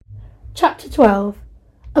Chapter 12.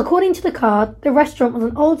 According to the card, the restaurant was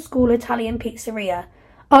an old-school Italian pizzeria.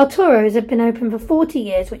 Arturo's had been open for 40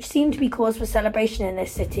 years, which seemed to be cause for celebration in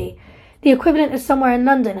this city, the equivalent of somewhere in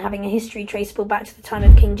London having a history traceable back to the time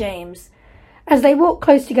of King James. As they walked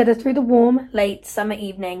close together through the warm, late summer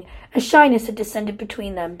evening, a shyness had descended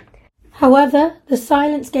between them. However, the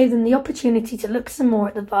silence gave them the opportunity to look some more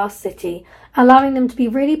at the vast city, allowing them to be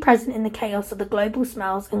really present in the chaos of the global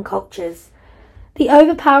smells and cultures. The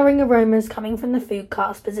overpowering aromas coming from the food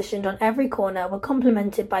carts positioned on every corner were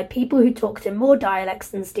complemented by people who talked in more dialects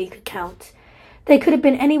than Steve could count. They could have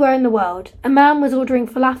been anywhere in the world. A man was ordering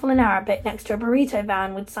falafel in Arabic next to a burrito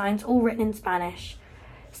van with signs all written in Spanish.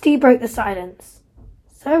 Steve broke the silence.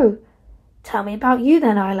 "So, tell me about you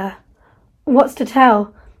then, Isla." "What's to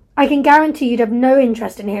tell? I can guarantee you'd have no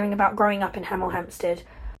interest in hearing about growing up in Hemel Hempstead."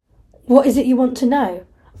 "What is it you want to know?"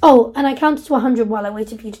 "Oh, and I counted to 100 while I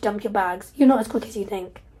waited for you to dump your bags. You're not as quick as you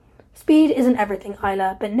think." "Speed isn't everything,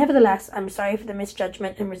 Isla, but nevertheless, I'm sorry for the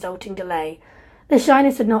misjudgment and resulting delay." The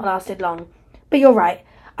shyness had not lasted long. "But you're right.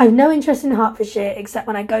 I've no interest in Hertfordshire except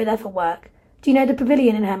when I go there for work. Do you know the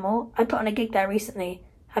Pavilion in Hemel? I put on a gig there recently.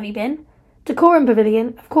 Have you been?" "Decorum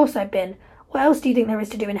Pavilion? Of course I've been. What else do you think there is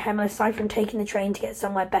to do in Hemel aside from taking the train to get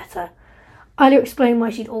somewhere better?" Isla explained why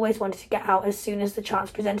she'd always wanted to get out as soon as the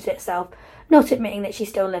chance presented itself, not admitting that she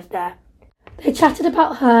still lived there. They chatted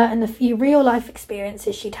about her and the few real-life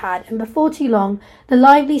experiences she'd had, and before too long, the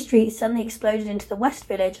lively street suddenly exploded into the West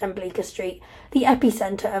Village and Bleecker Street, the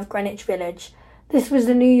epicentre of Greenwich Village. This was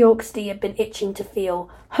the New York Steve had been itching to feel,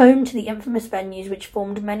 home to the infamous venues which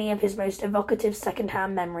formed many of his most evocative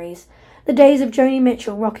second-hand memories. The days of Joni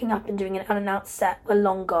Mitchell rocking up and doing an unannounced set were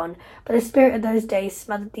long gone, but the spirit of those days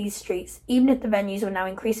smothered these streets, even if the venues were now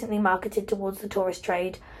increasingly marketed towards the tourist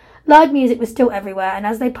trade. Live music was still everywhere, and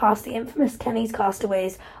as they passed the infamous Kenny's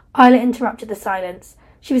Castaways, Isla interrupted the silence.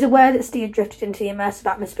 She was aware that Steve had drifted into the immersive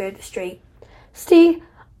atmosphere of the street. "Steve,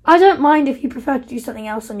 I don't mind if you prefer to do something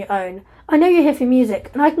else on your own. I know you're here for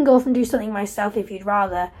music, and I can go off and do something myself if you'd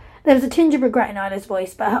rather." There was a tinge of regret in Isla's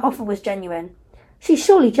voice, but her offer was genuine. "She's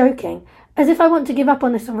surely joking, as if I want to give up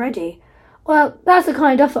on this already." "Well, that's a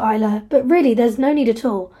kind offer, Isla, but really there's no need at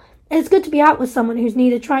all. It's good to be out with someone who's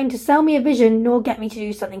neither trying to sell me a vision nor get me to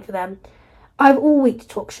do something for them. I've all week to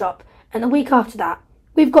talk shop, and the week after that.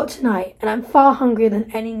 We've got tonight, and I'm far hungrier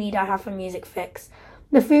than any need I have for music fix.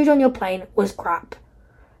 The food on your plane was crap.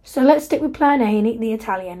 So let's stick with plan A and eat the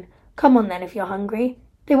Italian. Come on then if you're hungry."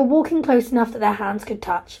 They were walking close enough that their hands could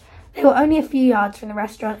touch. They were only a few yards from the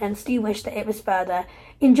restaurant, and Steve wished that it was further,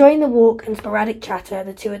 enjoying the walk and sporadic chatter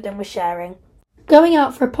the two of them were sharing. Going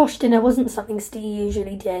out for a posh dinner wasn't something Steve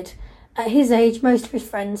usually did. At his age, most of his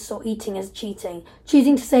friends saw eating as cheating,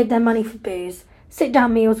 choosing to save their money for booze.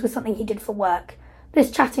 Sit-down meals were something he did for work.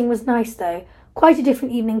 This chatting was nice, though, quite a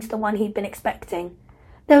different evening to the one he'd been expecting.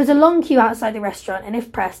 There was a long queue outside the restaurant, and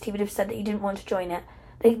if pressed, he would have said that he didn't want to join it.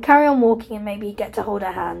 They could carry on walking and maybe get to hold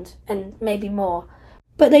her hand, and maybe more.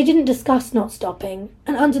 But they didn't discuss not stopping,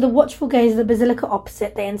 and under the watchful gaze of the basilica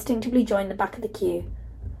opposite, they instinctively joined the back of the queue.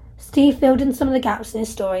 Steve filled in some of the gaps in his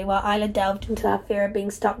story while Isla delved into her fear of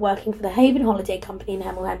being stuck working for the Haven Holiday Company in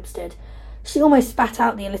Hemel Hempstead. She almost spat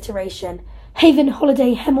out the alliteration. Haven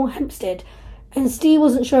Holiday Hemel Hempstead. And Steve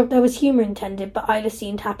wasn't sure if there was humour intended, but Isla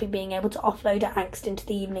seemed happy being able to offload her angst into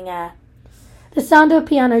the evening air. The sound of a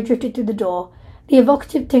piano drifted through the door. The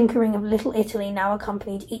evocative tinkering of Little Italy now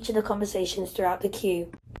accompanied each of the conversations throughout the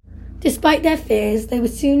queue. Despite their fears, they were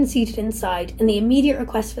soon seated inside, and the immediate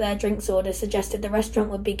request for their drinks order suggested the restaurant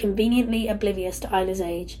would be conveniently oblivious to Isla's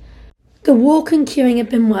age. The walk and queuing had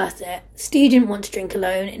been worth it. Steve didn't want to drink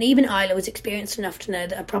alone, and even Isla was experienced enough to know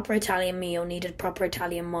that a proper Italian meal needed proper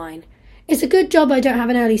Italian wine. "It's a good job I don't have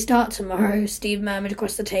an early start tomorrow," Steve murmured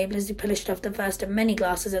across the table as he polished off the first of many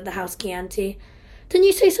glasses at the house Chianti. "Didn't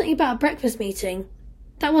you say something about a breakfast meeting?"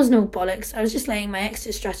 "That wasn't all bollocks. I was just laying my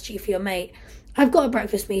exit strategy for your mate. I've got a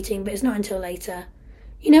breakfast meeting, but it's not until later."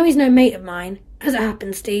 "You know he's no mate of mine. As it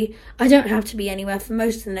happens, Steve, I don't have to be anywhere for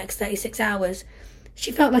most of the next 36 hours.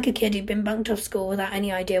 She felt like a kid who'd been bunked off school without any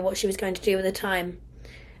idea what she was going to do with her time.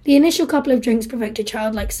 The initial couple of drinks provoked a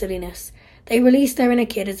childlike silliness. They released their inner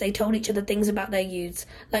kid as they told each other things about their youths,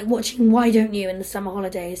 like watching Why Don't You in the summer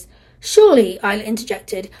holidays. "Surely," Isla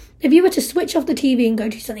interjected, "if you were to switch off the TV and go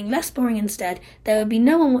do something less boring instead, there would be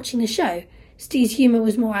no one watching the show." Steve's humour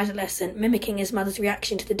was more adolescent, mimicking his mother's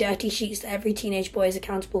reaction to the dirty sheets that every teenage boy is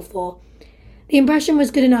accountable for. The impression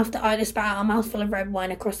was good enough that Isla spat out a mouthful of red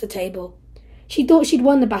wine across the table. She thought she'd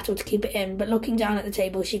won the battle to keep it in, but looking down at the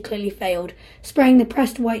table she clearly failed, spraying the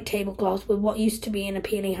pressed white tablecloth with what used to be an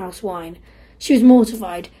appealing house wine. She was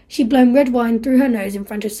mortified. She'd blown red wine through her nose in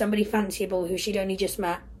front of somebody fanciable who she'd only just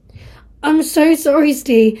met. I'm so sorry,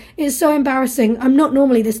 Steve. It's so embarrassing. I'm not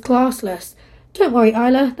normally this classless. Don't worry,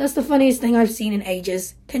 Isla. That's the funniest thing I've seen in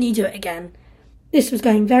ages. Can you do it again? This was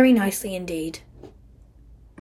going very nicely indeed.